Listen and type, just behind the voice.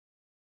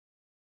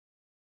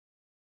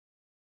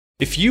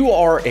If you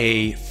are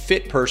a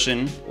fit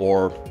person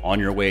or on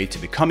your way to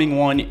becoming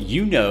one,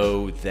 you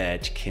know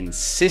that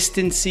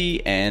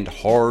consistency and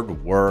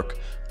hard work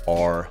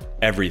are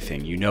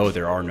everything. You know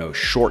there are no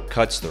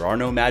shortcuts, there are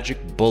no magic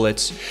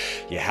bullets.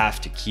 You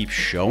have to keep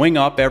showing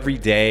up every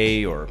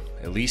day, or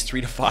at least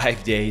 3 to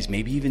 5 days,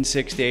 maybe even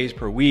 6 days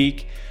per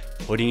week,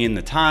 putting in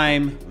the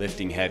time,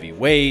 lifting heavy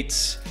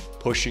weights,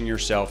 pushing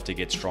yourself to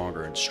get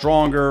stronger and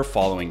stronger,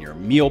 following your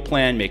meal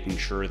plan, making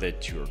sure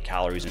that your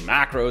calories and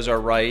macros are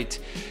right,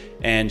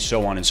 and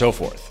so on and so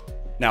forth.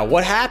 Now,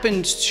 what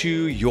happens to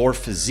your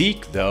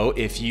physique, though,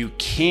 if you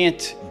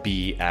can't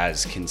be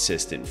as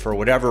consistent for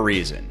whatever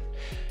reason?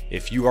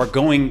 If you are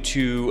going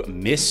to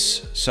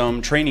miss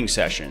some training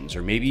sessions,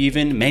 or maybe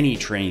even many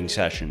training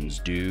sessions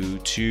due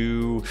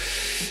to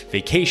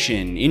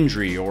vacation,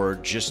 injury, or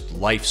just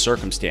life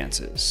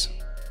circumstances.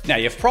 Now,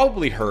 you've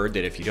probably heard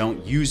that if you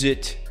don't use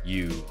it,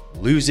 you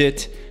lose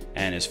it.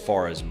 And as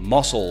far as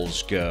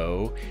muscles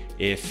go,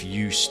 if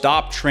you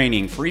stop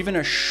training for even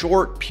a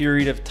short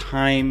period of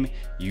time,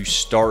 you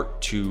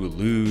start to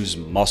lose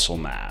muscle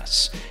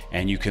mass,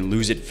 and you can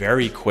lose it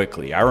very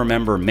quickly. I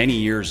remember many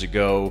years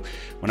ago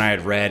when I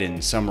had read in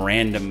some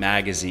random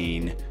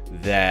magazine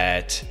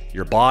that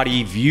your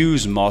body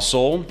views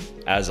muscle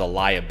as a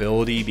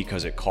liability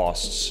because it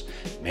costs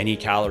many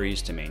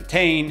calories to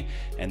maintain,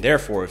 and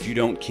therefore if you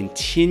don't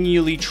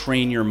continually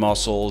train your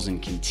muscles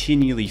and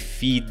continually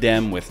feed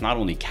them with not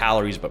only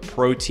calories but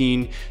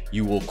protein,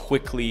 you will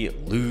quickly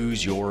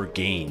lose your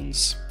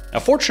gains. Now,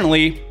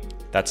 fortunately,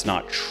 that's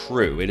not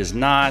true. It is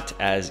not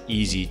as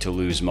easy to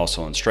lose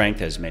muscle and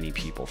strength as many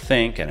people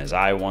think, and as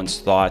I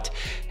once thought,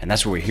 and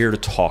that's what we're here to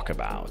talk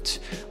about.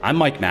 I'm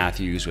Mike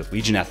Matthews with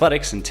Legion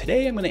Athletics, and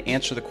today I'm going to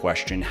answer the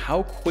question,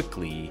 how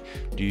quickly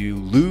do you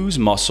lose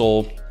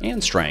muscle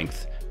and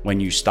strength when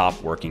you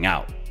stop working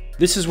out?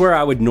 This is where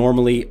I would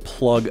normally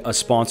plug a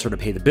sponsor to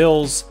pay the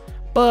bills,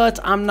 but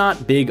I'm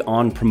not big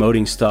on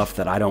promoting stuff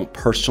that I don't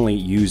personally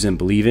use and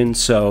believe in,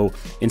 so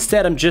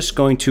instead I'm just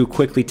going to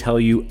quickly tell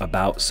you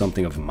about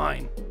something of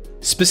mine.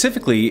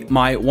 Specifically,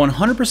 my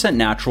 100%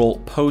 natural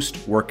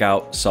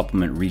post-workout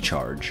supplement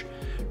Recharge.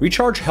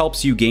 Recharge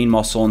helps you gain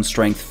muscle and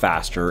strength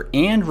faster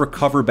and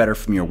recover better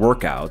from your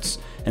workouts,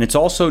 and it's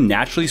also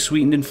naturally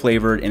sweetened and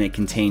flavored, and it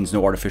contains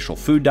no artificial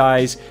food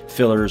dyes,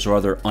 fillers, or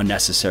other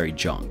unnecessary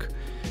junk.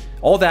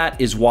 All that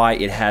is why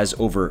it has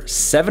over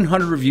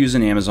 700 reviews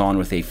on Amazon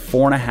with a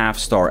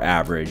 4.5-star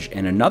average,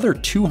 and another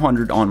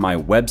 200 on my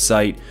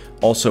website,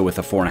 also with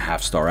a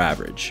 4.5-star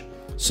average.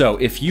 So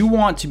if you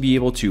want to be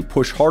able to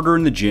push harder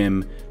in the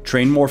gym,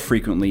 train more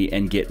frequently,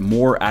 and get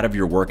more out of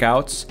your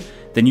workouts,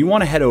 then you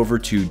want to head over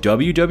to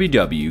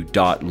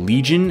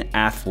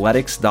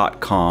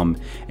www.legionathletics.com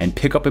and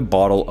pick up a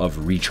bottle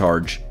of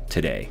Recharge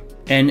today.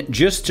 And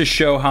just to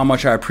show how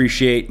much I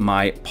appreciate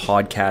my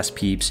podcast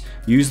peeps,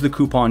 use the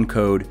coupon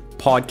code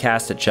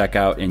PODCAST at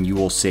checkout and you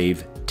will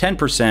save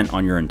 10%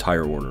 on your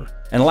entire order.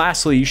 And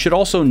lastly, you should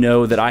also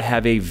know that I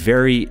have a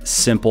very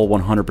simple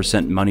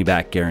 100% money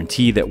back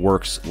guarantee that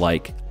works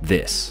like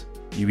this.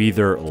 You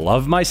either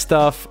love my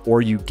stuff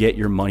or you get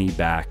your money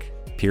back,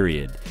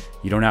 period.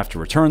 You don't have to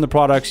return the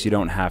products, you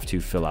don't have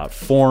to fill out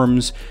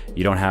forms,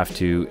 you don't have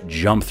to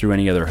jump through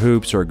any other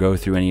hoops or go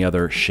through any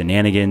other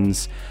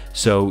shenanigans.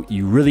 So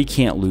you really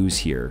can't lose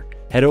here.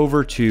 Head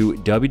over to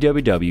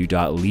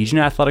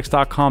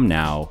www.legionathletics.com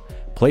now,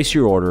 place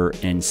your order,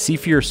 and see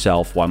for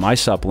yourself why my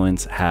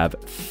supplements have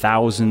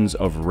thousands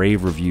of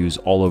rave reviews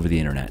all over the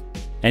internet.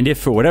 And if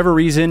for whatever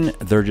reason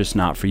they're just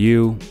not for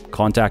you,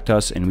 contact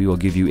us and we will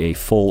give you a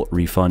full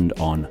refund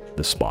on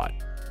the spot.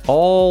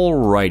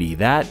 Alrighty,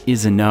 that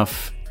is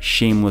enough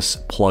shameless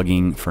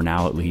plugging for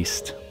now at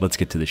least. Let's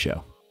get to the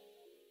show.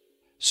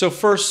 So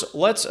first,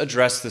 let's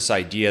address this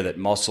idea that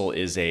muscle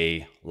is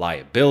a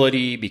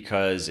liability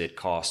because it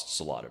costs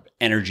a lot of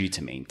energy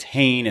to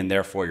maintain, and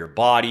therefore your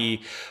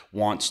body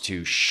wants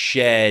to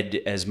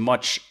shed as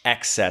much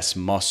excess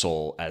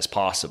muscle as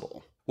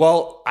possible.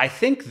 Well, I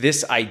think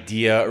this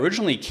idea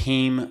originally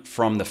came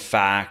from the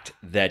fact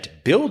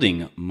that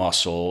building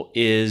muscle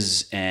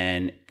is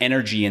an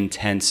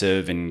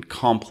energy-intensive and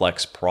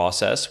complex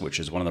process, which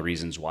is one of the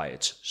reasons why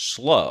it's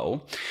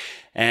slow.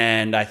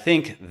 And I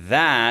think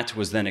that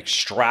was then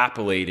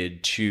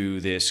extrapolated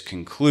to this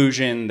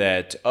conclusion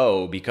that,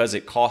 because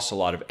it costs a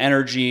lot of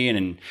energy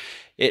and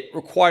it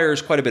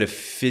requires quite a bit of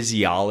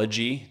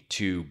physiology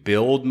to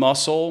build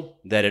muscle,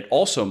 that it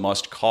also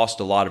must cost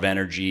a lot of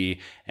energy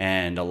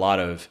and a lot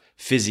of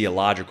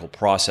physiological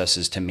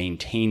processes to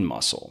maintain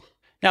muscle.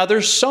 Now,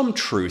 there's some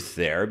truth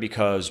there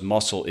because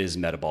muscle is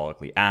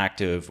metabolically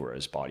active,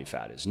 whereas body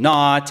fat is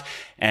not,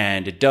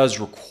 and it does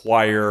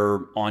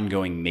require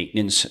ongoing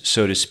maintenance,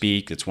 so to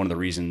speak. That's one of the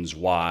reasons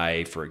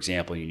why, for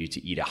example, you need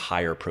to eat a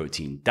higher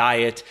protein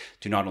diet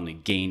to not only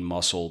gain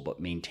muscle, but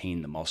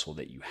maintain the muscle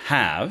that you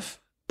have.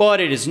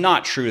 But it is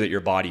not true that your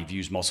body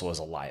views muscle as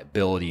a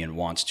liability and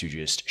wants to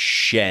just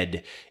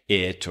shed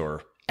it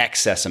or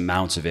excess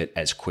amounts of it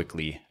as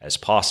quickly as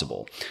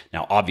possible.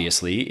 Now,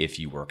 obviously, if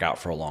you work out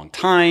for a long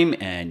time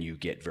and you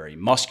get very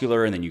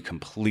muscular and then you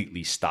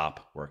completely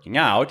stop working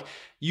out,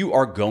 you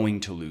are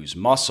going to lose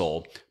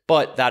muscle,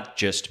 but that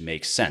just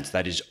makes sense.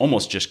 That is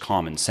almost just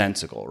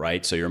commonsensical,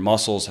 right? So your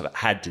muscles have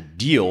had to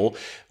deal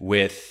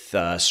with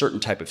a certain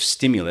type of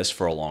stimulus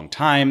for a long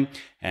time,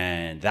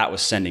 and that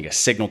was sending a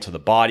signal to the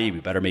body. We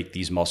better make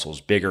these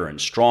muscles bigger and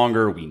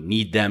stronger. We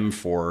need them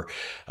for,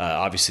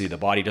 obviously the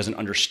body doesn't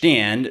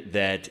understand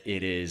that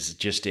it is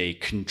just a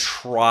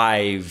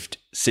contrived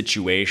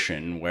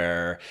situation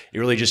where it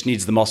really just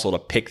needs the muscle to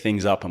pick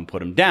things up and put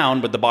them down,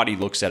 but the body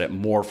looks at it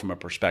more from a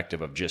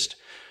perspective of just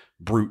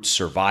brute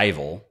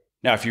survival.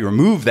 Now, if you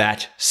remove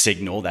that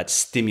signal, that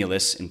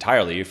stimulus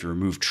entirely, if you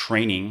remove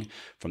training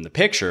from the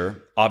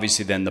picture,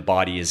 obviously then the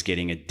body is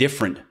getting a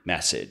different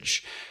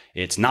message.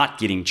 It's not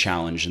getting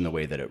challenged in the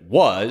way that it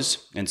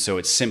was, and so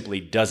it simply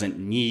doesn't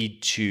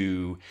need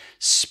to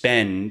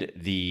spend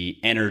the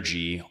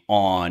energy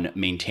on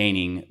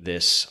maintaining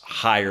this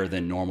higher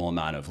than normal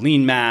amount of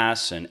lean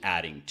mass and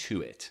adding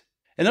to it.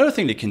 Another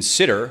thing to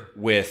consider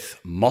with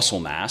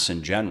muscle mass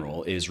in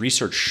general is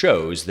research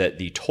shows that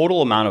the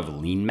total amount of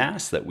lean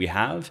mass that we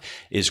have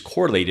is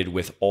correlated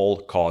with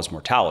all-cause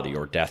mortality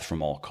or death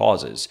from all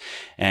causes.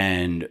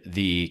 And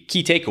the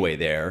key takeaway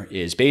there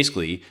is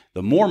basically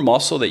the more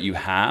muscle that you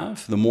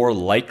have, the more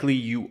likely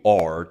you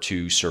are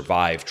to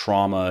survive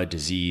trauma,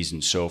 disease,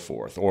 and so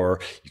forth. Or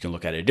you can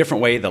look at it a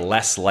different way, the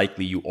less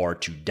likely you are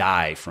to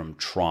die from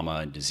trauma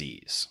and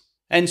disease.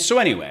 And so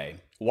anyway,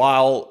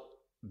 while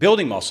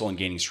building muscle and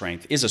gaining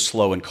strength is a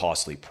slow and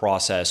costly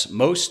process,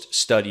 most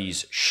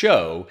studies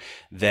show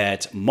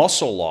that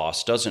muscle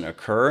loss doesn't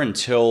occur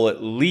until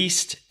at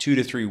least 2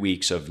 to 3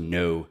 weeks of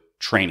no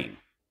training.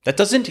 That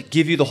doesn't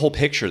give you the whole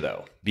picture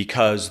though,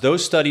 because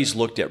those studies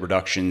looked at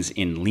reductions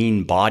in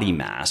lean body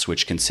mass,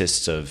 which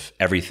consists of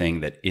everything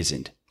that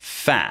isn't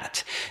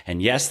fat.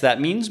 And yes, that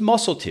means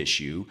muscle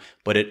tissue,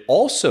 but it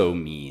also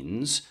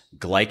means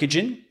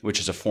glycogen, which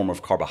is a form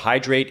of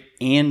carbohydrate,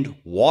 and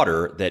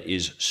water that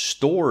is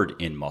stored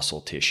in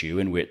muscle tissue,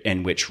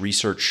 and which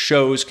research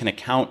shows can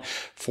account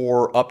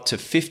for up to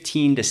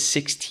 15 to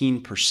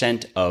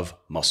 16% of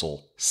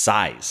muscle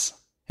size.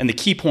 And the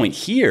key point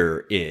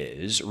here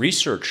is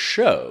research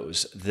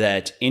shows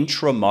that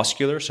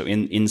intramuscular, so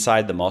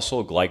inside the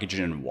muscle,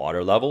 glycogen and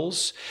water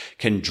levels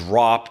can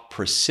drop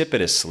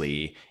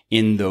precipitously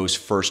in those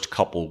first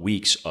couple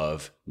weeks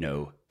of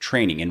no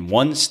training. In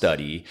one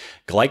study,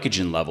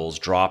 glycogen levels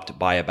dropped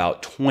by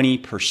about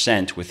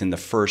 20% within the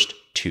first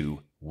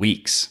 2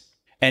 weeks.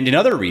 And in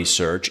other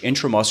research,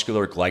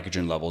 intramuscular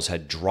glycogen levels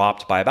had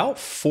dropped by about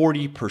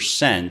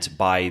 40%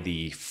 by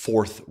the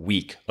 4th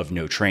week of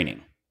no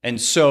training. And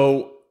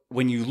so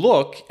when you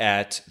look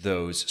at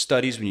those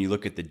studies, when you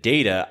look at the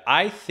data,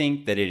 I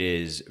think that it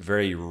is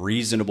very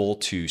reasonable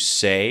to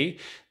say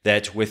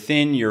that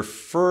within your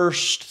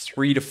first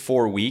 3 to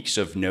 4 weeks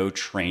of no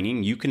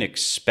training, you can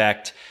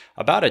expect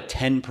about a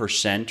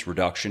 10%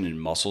 reduction in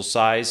muscle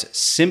size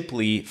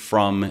simply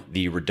from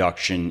the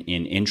reduction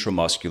in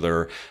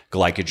intramuscular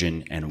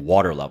glycogen and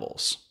water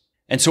levels.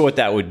 And so what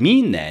that would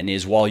mean then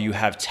is while you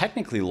have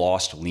technically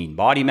lost lean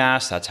body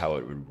mass, that's how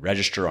it would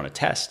register on a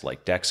test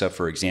like DEXA,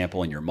 for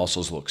example, and your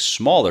muscles look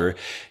smaller,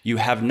 you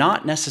have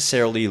not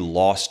necessarily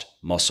lost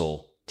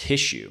muscle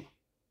tissue,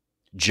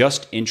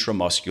 just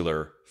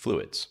intramuscular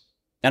fluids.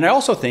 And I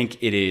also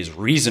think it is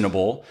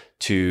reasonable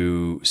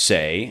to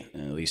say,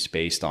 at least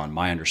based on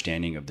my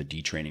understanding of the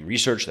detraining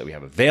research that we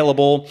have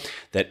available,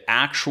 that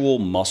actual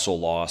muscle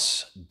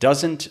loss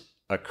doesn't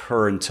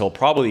occur until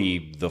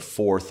probably the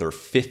 4th or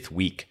 5th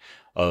week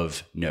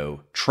of no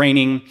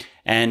training.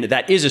 And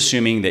that is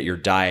assuming that your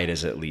diet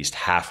is at least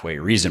halfway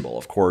reasonable.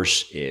 Of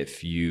course,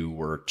 if you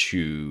were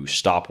to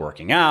stop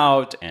working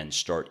out and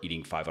start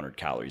eating 500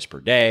 calories per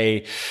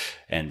day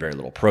and very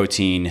little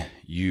protein,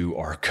 you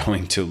are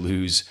going to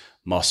lose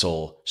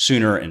muscle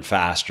sooner and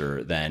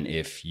faster than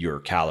if your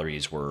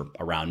calories were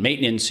around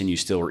maintenance and you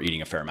still were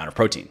eating a fair amount of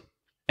protein.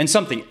 And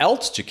something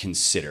else to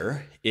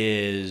consider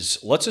is,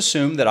 let's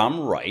assume that I'm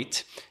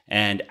right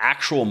and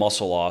actual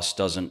muscle loss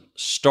doesn't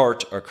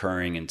start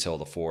occurring until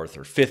the 4th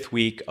or 5th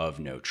week of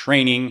no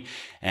training,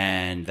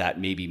 and that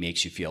maybe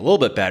makes you feel a little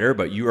bit better,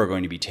 but you are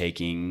going to be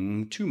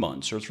taking 2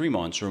 months or 3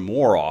 months or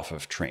more off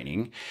of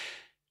training.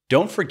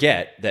 Don't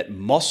forget that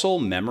muscle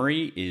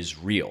memory is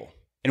real.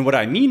 And what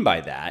I mean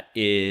by that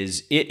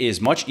is it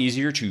is much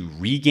easier to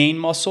regain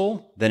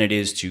muscle than it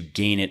is to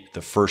gain it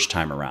the first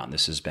time around.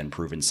 This has been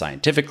proven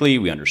scientifically.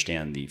 We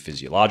understand the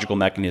physiological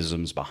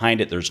mechanisms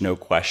behind it. There's no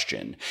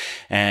question.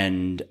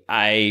 And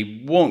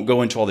I won't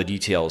go into all the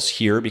details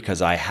here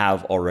because I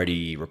have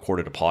already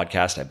recorded a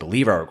podcast. I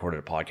believe I recorded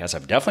a podcast.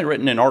 I've definitely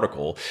written an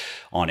article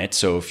on it.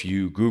 So if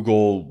you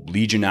Google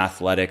Legion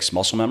Athletics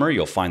muscle memory,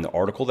 you'll find the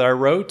article that I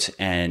wrote.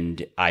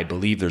 And I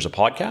believe there's a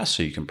podcast,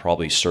 so you can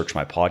probably search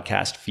my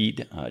podcast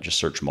feed. Just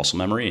search muscle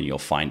memory and you'll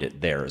find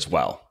it there as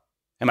well.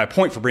 And my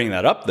point for bringing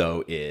that up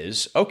though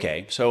is,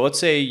 okay, so let's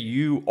say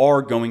you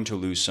are going to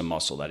lose some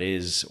muscle. That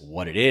is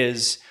what it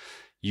is.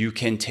 you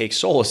can take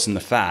solace in the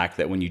fact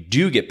that when you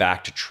do get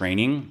back to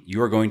training, you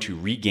are going to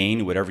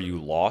regain whatever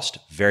you lost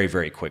very,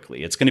 very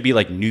quickly. It's going to be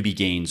like newbie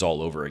gains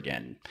all over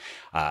again.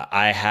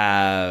 I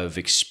have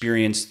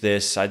experienced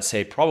this, I'd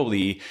say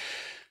probably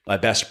my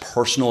best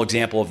personal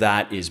example of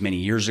that is many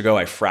years ago.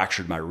 I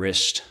fractured my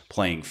wrist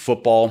playing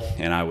football,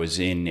 and I was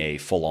in a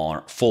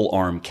full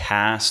arm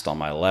cast on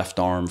my left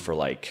arm for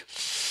like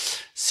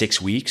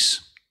 6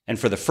 weeks. And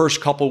for the first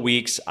couple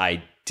weeks,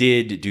 I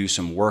did do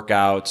some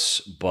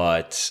workouts,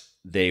 but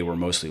they were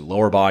mostly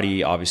lower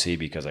body, obviously,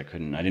 because I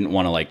didn't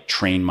want to like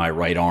train my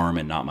right arm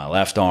and not my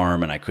left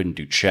arm, and I couldn't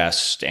do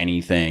chest,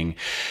 anything.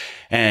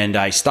 And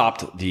I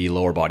stopped the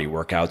lower body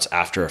workouts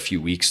after a few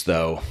weeks,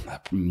 though,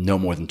 no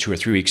more than 2 or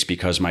 3 weeks,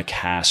 because my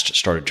cast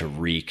started to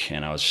reek,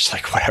 and I was just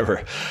like,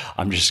 whatever,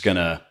 I'm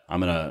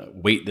gonna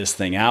wait this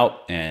thing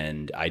out.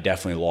 And I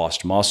definitely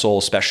lost muscle,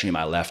 especially in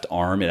my left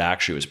arm. It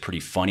actually was pretty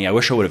funny. I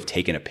wish I would have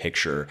taken a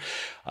picture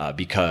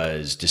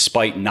because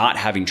despite not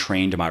having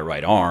trained my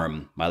right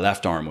arm, my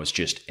left arm was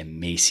just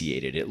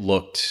emaciated. It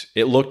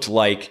looked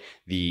like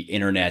the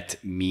internet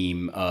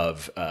meme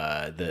of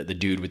the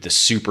dude with the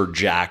super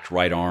jacked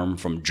right arm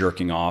from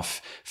jerking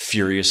off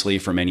furiously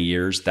for many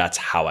years. That's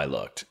how I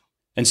looked.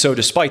 And so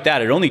despite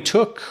that, it only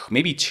took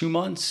maybe 2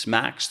 months,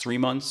 max 3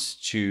 months,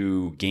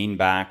 to gain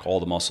back all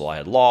the muscle I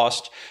had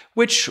lost,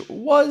 which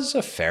was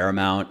a fair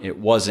amount. It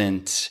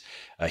wasn't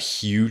a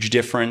huge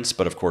difference,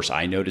 but of course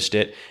I noticed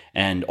it.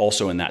 And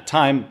also in that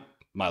time,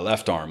 my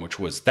left arm,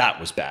 that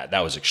was bad.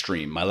 That was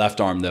extreme. My left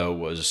arm, though,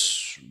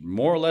 was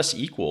more or less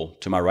equal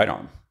to my right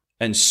arm.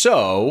 And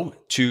so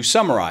to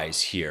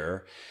summarize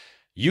here,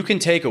 you can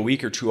take a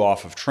week or two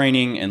off of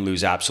training and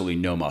lose absolutely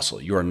no muscle.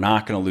 You are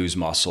not going to lose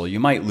muscle. You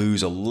might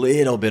lose a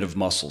little bit of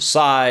muscle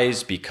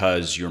size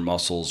because your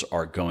muscles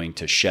are going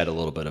to shed a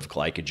little bit of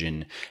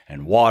glycogen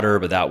and water,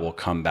 but that will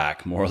come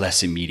back more or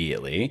less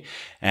immediately.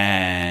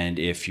 And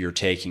if you're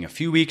taking a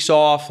few weeks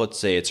off, let's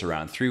say it's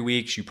around 3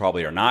 weeks, you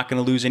probably are not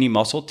going to lose any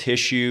muscle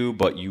tissue,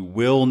 but you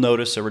will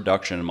notice a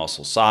reduction in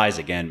muscle size,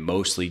 again,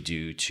 mostly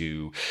due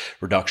to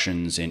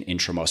reductions in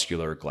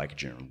intramuscular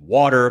glycogen and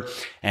water.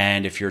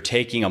 And if you're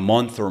taking a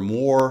month or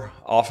more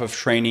off of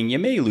training, you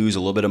may lose a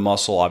little bit of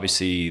muscle.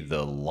 Obviously,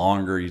 the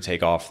longer you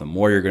take off, the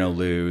more you're going to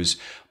lose.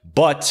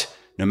 But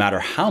no matter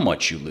how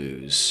much you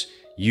lose,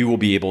 you will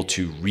be able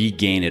to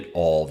regain it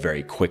all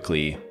very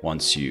quickly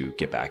once you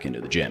get back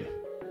into the gym.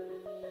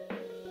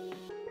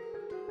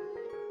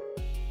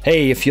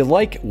 Hey, if you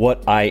like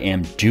what I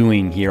am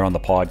doing here on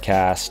the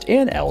podcast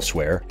and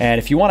elsewhere, and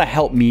if you want to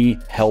help me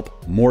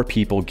help more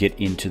people get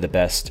into the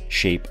best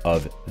shape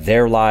of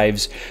their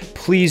lives,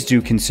 please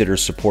do consider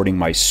supporting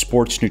my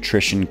sports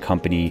nutrition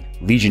company,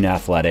 Legion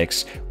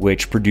Athletics,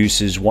 which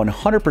produces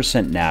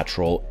 100%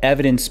 natural,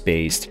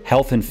 evidence-based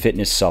health and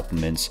fitness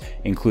supplements,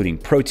 including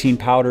protein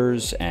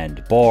powders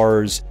and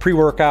bars,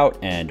 pre-workout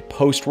and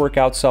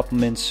post-workout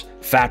supplements,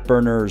 fat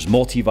burners,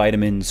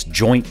 multivitamins,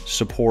 joint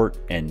support,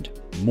 and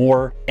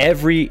more.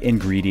 Every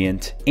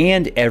ingredient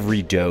and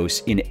every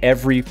dose in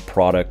every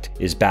product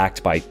is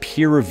backed by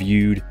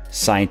peer-reviewed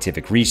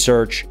scientific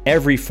research.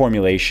 Every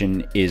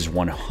formulation is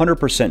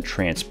 100%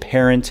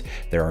 transparent.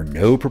 There are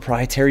no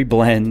proprietary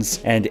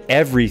blends, and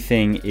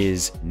everything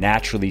is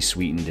naturally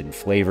sweetened and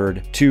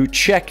flavored. To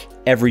check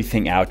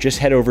everything out, just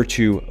head over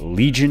to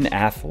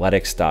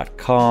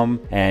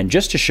legionathletics.com. And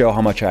just to show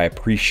how much I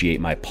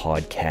appreciate my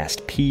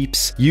podcast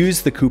peeps,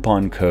 use the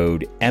coupon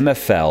code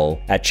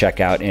MFL at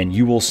checkout and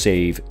you will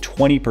save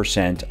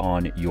 20%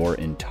 on your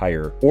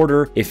entire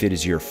order if it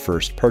is your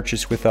first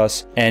purchase with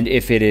us. And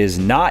if it is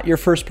not your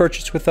first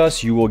purchase with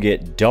us, you will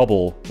get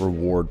double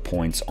reward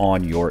points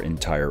on your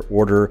entire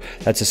order.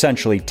 That's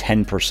essentially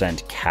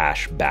 10%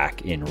 cash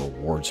back in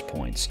rewards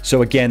points.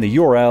 So again, the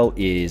URL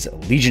is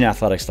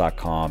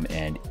legionathletics.com.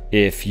 And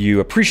if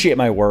you appreciate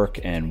my work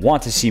and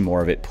want to see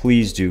more of it,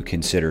 please do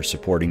consider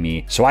supporting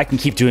me so I can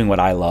keep doing what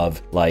I love,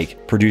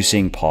 like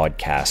producing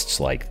podcasts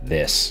like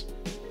this.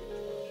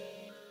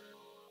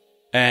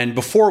 And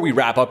before we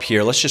wrap up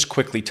here, let's just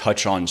quickly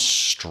touch on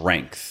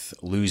strength,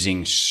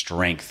 losing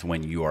strength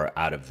when you are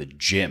out of the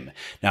gym.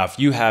 Now, if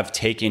you have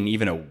taken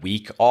even a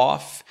week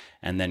off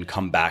and then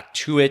come back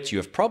to it, you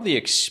have probably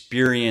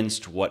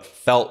experienced what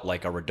felt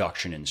like a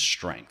reduction in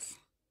strength.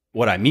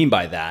 What I mean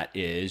by that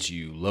is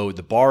you load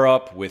the bar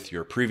up with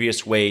your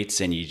previous weights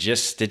and it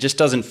just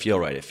doesn't feel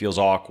right. It feels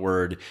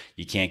awkward.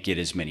 You can't get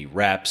as many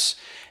reps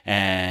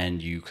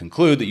and you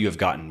conclude that you have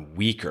gotten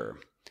weaker.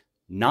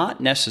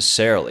 Not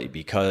necessarily,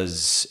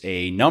 because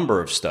a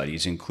number of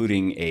studies,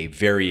 including a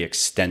very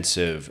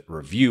extensive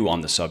review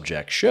on the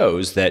subject,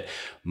 shows that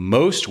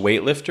most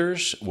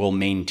weightlifters will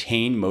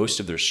maintain most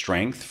of their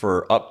strength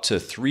for up to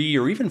 3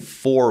 or even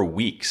 4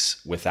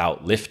 weeks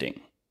without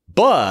lifting.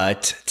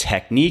 But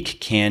technique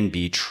can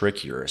be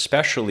trickier,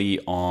 especially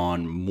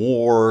on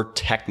more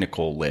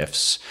technical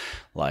lifts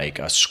like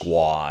a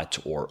squat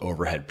or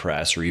overhead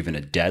press or even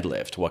a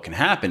deadlift. What can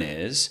happen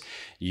is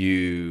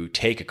you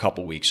take a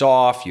couple weeks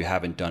off, you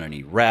haven't done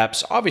any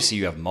reps. Obviously,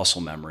 you have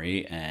muscle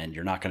memory and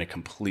you're not going to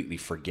completely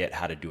forget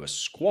how to do a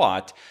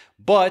squat,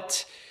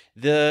 but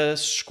The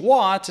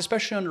squats,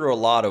 especially under a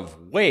lot of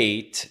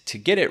weight, to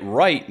get it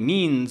right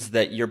means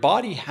that your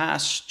body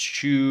has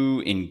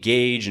to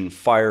engage and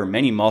fire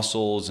many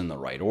muscles in the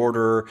right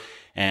order.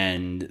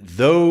 And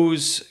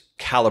those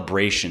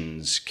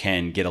calibrations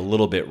can get a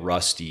little bit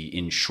rusty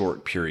in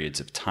short periods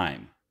of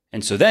time.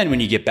 And so then when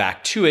you get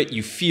back to it,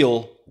 you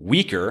feel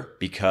weaker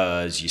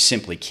because you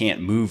simply can't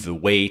move the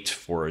weight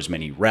for as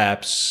many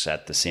reps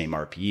at the same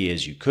RPE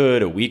as you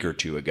could a week or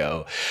two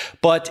ago.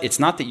 But it's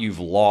not that you've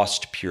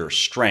lost pure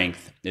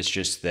strength. It's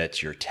just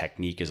that your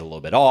technique is a little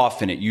bit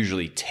off, and it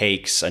usually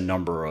takes a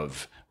number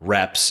of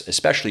reps,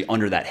 especially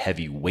under that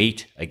heavy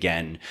weight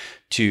again,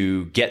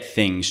 to get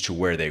things to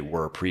where they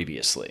were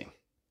previously.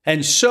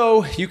 And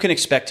so you can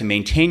expect to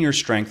maintain your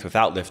strength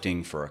without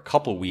lifting for a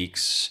couple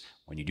weeks.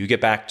 When you do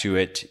get back to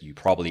it, you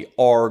probably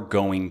are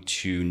going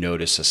to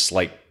notice a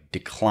slight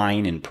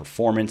decline in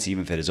performance,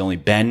 even if it has only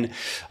been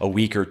a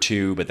week or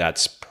two, but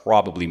that's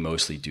probably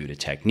mostly due to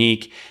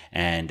technique.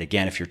 And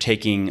again, if you're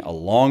taking a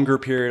longer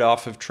period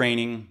off of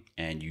training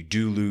and you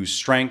do lose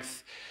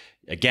strength,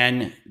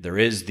 again, there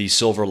is the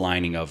silver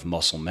lining of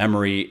muscle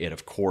memory. It,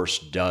 of course,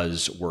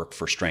 does work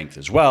for strength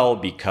as well,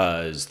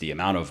 because the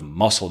amount of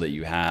muscle that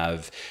you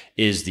have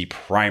is the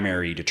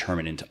primary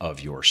determinant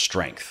of your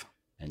strength.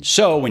 And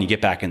so when you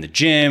get back in the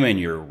gym and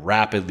you're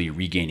rapidly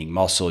regaining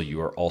muscle, you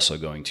are also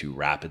going to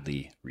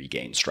rapidly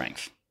regain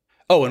strength.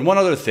 Oh, and one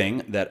other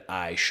thing that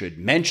I should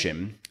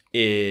mention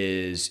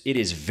is it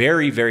is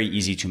very, very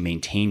easy to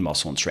maintain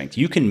muscle and strength.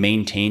 You can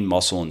maintain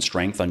muscle and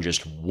strength on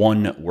just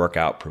one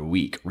workout per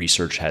week.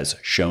 Research has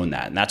shown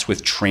that. And that's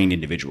with trained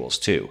individuals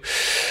too.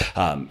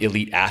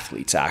 Elite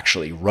athletes,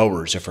 actually,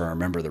 rowers, if I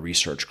remember the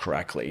research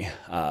correctly.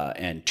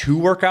 And 2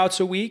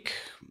 workouts a week,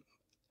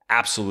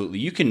 absolutely.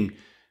 You can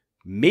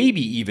maybe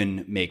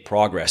even make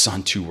progress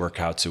on 2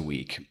 workouts a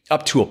week,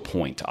 up to a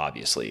point,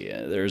 obviously.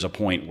 There's a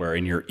point where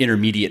in your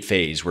intermediate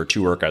phase where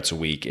 2 workouts a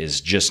week is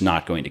just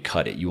not going to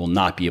cut it. You will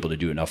not be able to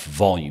do enough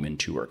volume in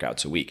 2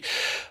 workouts a week.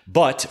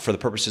 But for the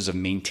purposes of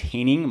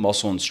maintaining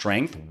muscle and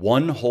strength,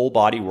 1 whole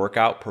body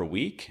workout per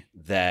week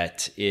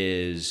that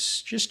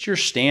is just your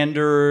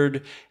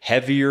standard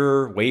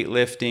heavier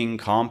weightlifting,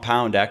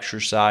 compound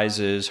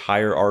exercises,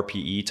 higher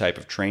RPE type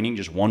of training,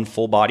 just 1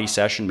 full body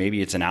session.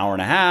 Maybe it's an hour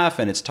and a half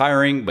and it's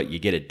tiring, but you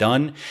get it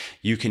done.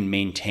 You can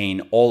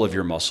maintain all of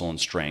your muscle and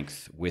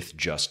strength with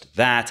just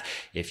that.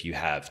 If you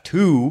have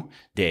 2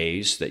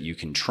 days that you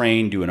can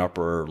train, do an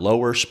upper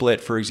lower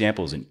split, for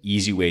example, is an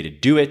easy way to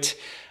do it.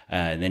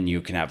 And then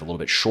you can have a little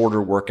bit shorter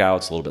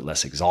workouts, a little bit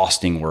less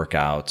exhausting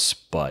workouts,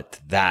 but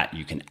that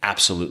you can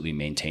absolutely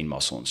maintain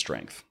muscle and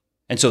strength.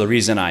 And so the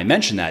reason I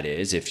mention that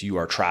is if you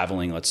are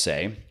traveling, let's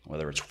say,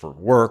 whether it's for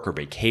work or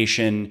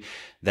vacation,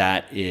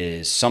 that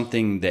is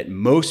something that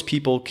most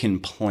people can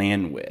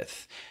plan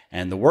with.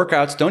 And the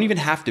workouts don't even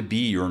have to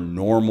be your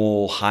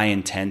normal high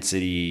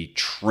intensity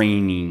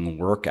training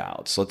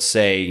workouts. Let's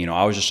say,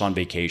 I was just on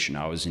vacation.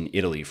 I was in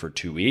Italy for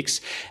 2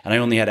 weeks and I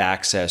only had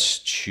access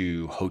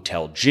to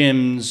hotel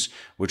gyms,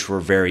 which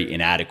were very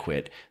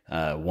inadequate.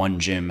 One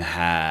gym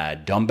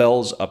had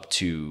dumbbells up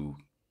to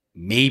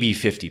maybe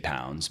 50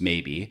 pounds,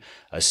 maybe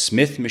a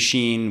Smith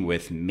machine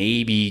with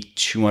maybe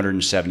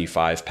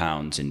 275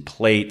 pounds in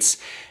plates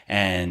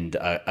and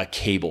a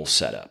cable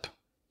setup.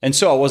 And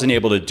so I wasn't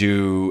able to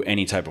do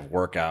any type of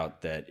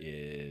workout that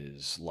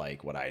is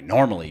like what I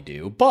normally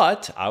do,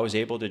 but I was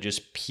able to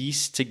just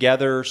piece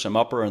together some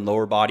upper and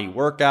lower body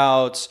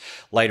workouts,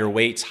 lighter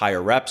weights,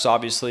 higher reps,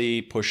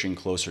 obviously, pushing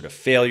closer to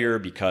failure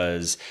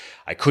because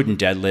I couldn't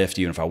deadlift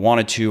even if I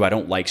wanted to. I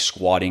don't like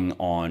squatting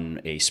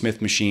on a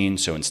Smith machine.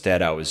 So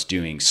instead I was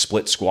doing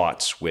split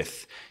squats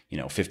with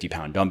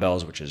 50-pound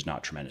dumbbells, which is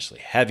not tremendously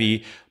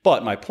heavy.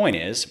 But my point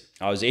is,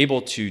 I was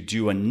able to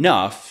do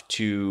enough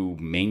to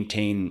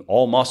maintain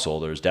all muscle.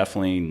 There's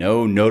definitely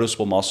no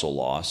noticeable muscle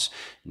loss.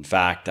 In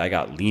fact, I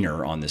got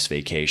leaner on this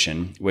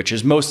vacation, which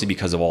is mostly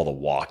because of all the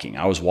walking.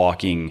 I was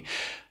walking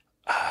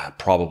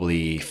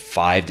probably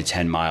 5 to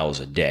 10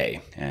 miles a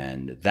day.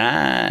 And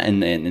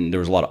there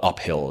was a lot of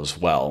uphill as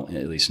well,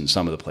 at least in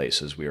some of the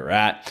places we were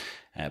at.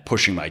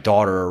 Pushing my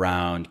daughter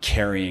around,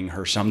 carrying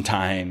her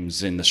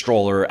sometimes in the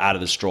stroller, out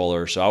of the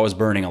stroller. So I was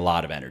burning a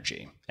lot of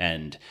energy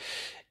and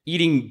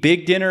eating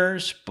big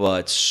dinners,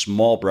 but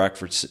small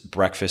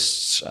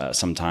breakfasts,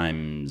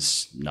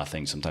 sometimes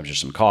nothing, sometimes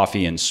just some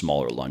coffee and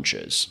smaller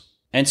lunches.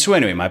 And so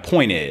anyway, my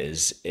point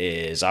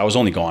is I was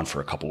only gone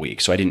for a couple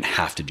weeks, so I didn't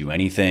have to do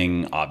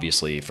anything,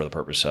 obviously, for the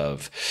purpose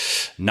of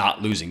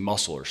not losing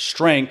muscle or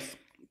strength.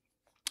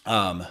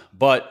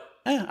 But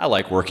I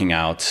like working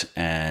out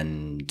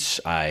and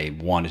I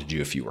wanted to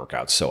do a few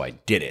workouts, so I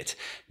did it.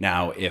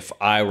 Now, if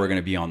I were going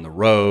to be on the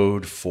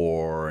road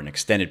for an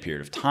extended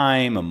period of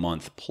time, a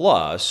month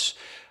plus,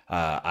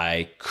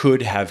 I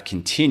could have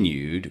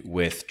continued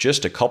with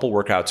just a couple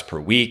workouts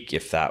per week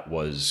if that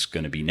was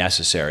going to be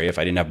necessary. If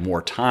I didn't have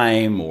more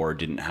time or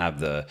didn't have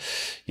the,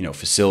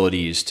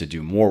 facilities to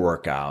do more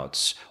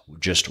workouts,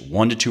 just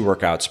 1 to 2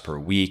 workouts per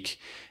week,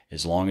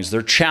 as long as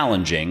they're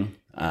challenging.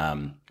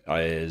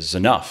 is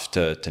enough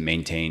to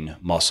maintain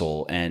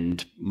muscle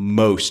and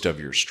most of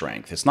your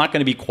strength. It's not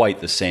going to be quite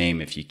the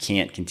same if you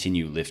can't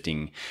continue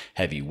lifting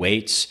heavy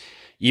weights.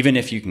 Even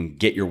if you can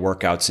get your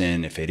workouts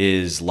in, if it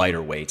is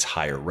lighter weights,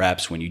 higher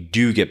reps, when you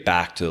do get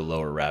back to the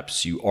lower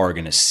reps, you are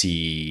going to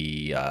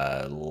see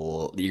a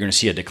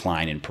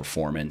decline in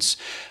performance.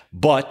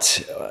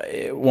 But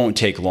it won't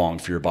take long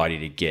for your body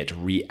to get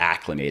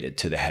reacclimated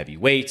to the heavy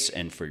weights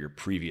and for your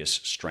previous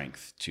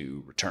strength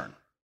to return.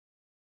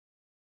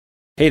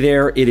 Hey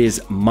there, it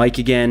is Mike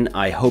again.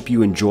 I hope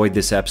you enjoyed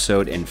this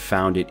episode and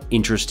found it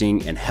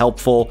interesting and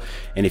helpful.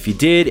 And if you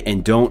did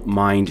and don't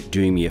mind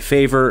doing me a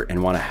favor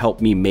and want to help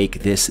me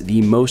make this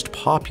the most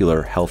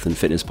popular health and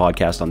fitness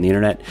podcast on the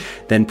internet,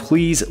 then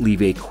please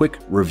leave a quick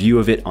review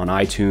of it on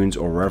iTunes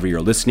or wherever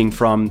you're listening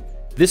from.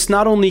 This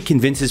not only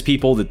convinces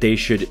people that they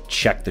should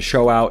check the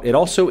show out, it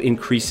also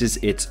increases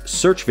its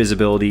search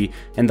visibility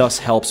and thus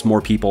helps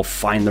more people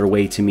find their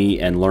way to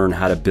me and learn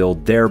how to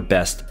build their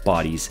best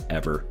bodies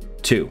ever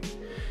too.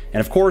 And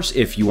of course,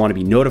 if you want to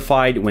be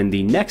notified when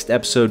the next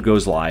episode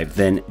goes live,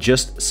 then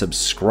just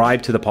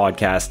subscribe to the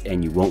podcast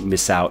and you won't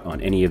miss out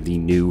on any of the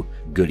new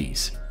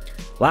goodies.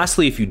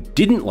 Lastly, if you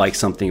didn't like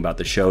something about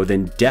the show,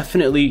 then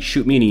definitely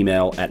shoot me an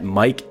email at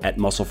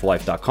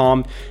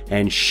mike@muscleforlife.com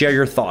and share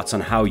your thoughts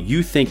on how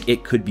you think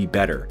it could be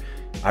better.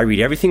 I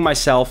read everything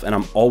myself and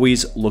I'm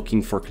always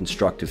looking for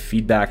constructive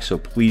feedback, so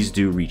please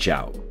do reach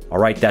out. All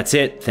right, that's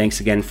it.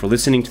 Thanks again for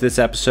listening to this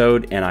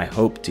episode, and I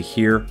hope to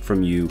hear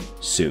from you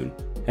soon.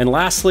 And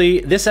lastly,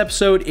 this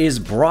episode is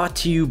brought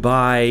to you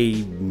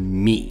by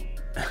me.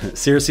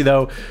 Seriously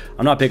though,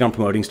 I'm not big on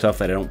promoting stuff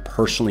that I don't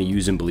personally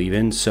use and believe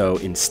in, so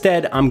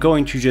instead I'm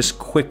going to just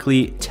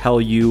quickly tell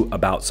you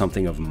about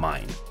something of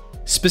mine.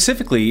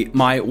 Specifically,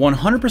 my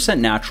 100%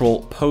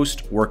 natural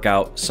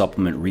post-workout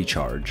supplement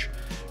Recharge.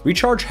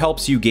 Recharge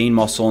helps you gain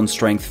muscle and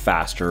strength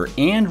faster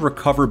and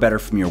recover better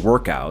from your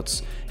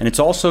workouts, and it's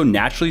also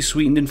naturally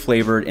sweetened and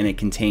flavored, and it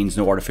contains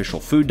no artificial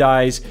food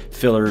dyes,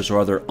 fillers,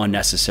 or other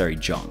unnecessary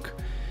junk.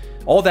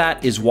 All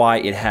that is why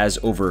it has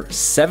over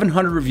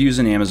 700 reviews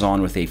on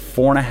Amazon with a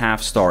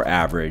 4.5-star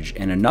average,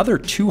 and another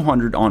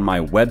 200 on my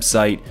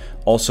website,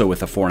 also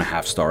with a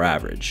 4.5-star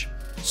average.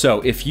 So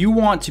if you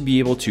want to be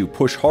able to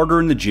push harder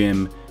in the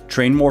gym,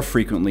 train more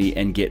frequently,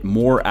 and get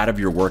more out of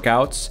your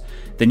workouts,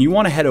 then you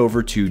want to head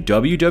over to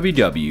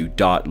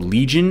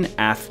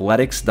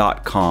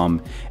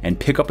www.legionathletics.com and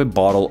pick up a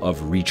bottle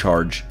of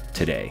Recharge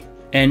today.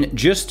 And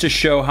just to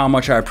show how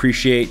much I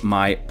appreciate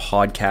my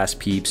podcast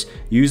peeps,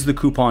 use the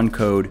coupon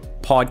code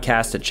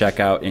PODCAST at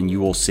checkout and you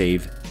will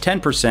save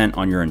 10%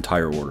 on your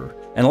entire order.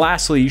 And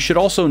lastly, you should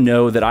also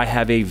know that I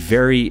have a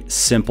very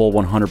simple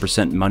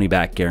 100% money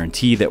back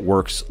guarantee that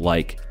works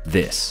like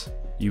this.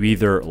 You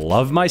either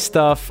love my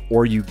stuff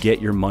or you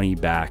get your money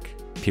back,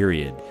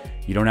 period.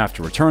 You don't have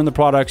to return the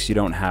products. You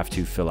don't have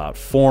to fill out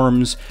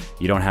forms.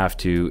 You don't have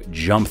to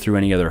jump through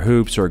any other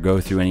hoops or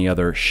go through any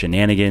other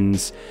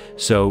shenanigans.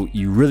 So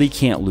you really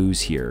can't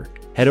lose here.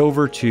 Head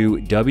over to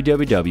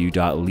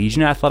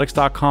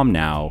www.legionathletics.com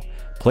now,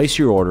 place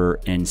your order,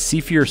 and see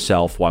for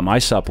yourself why my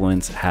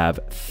supplements have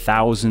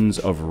thousands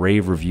of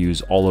rave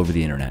reviews all over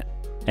the internet.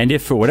 And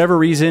if for whatever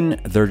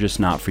reason they're just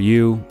not for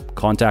you,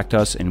 contact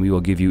us and we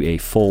will give you a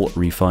full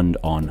refund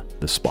on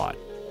the spot.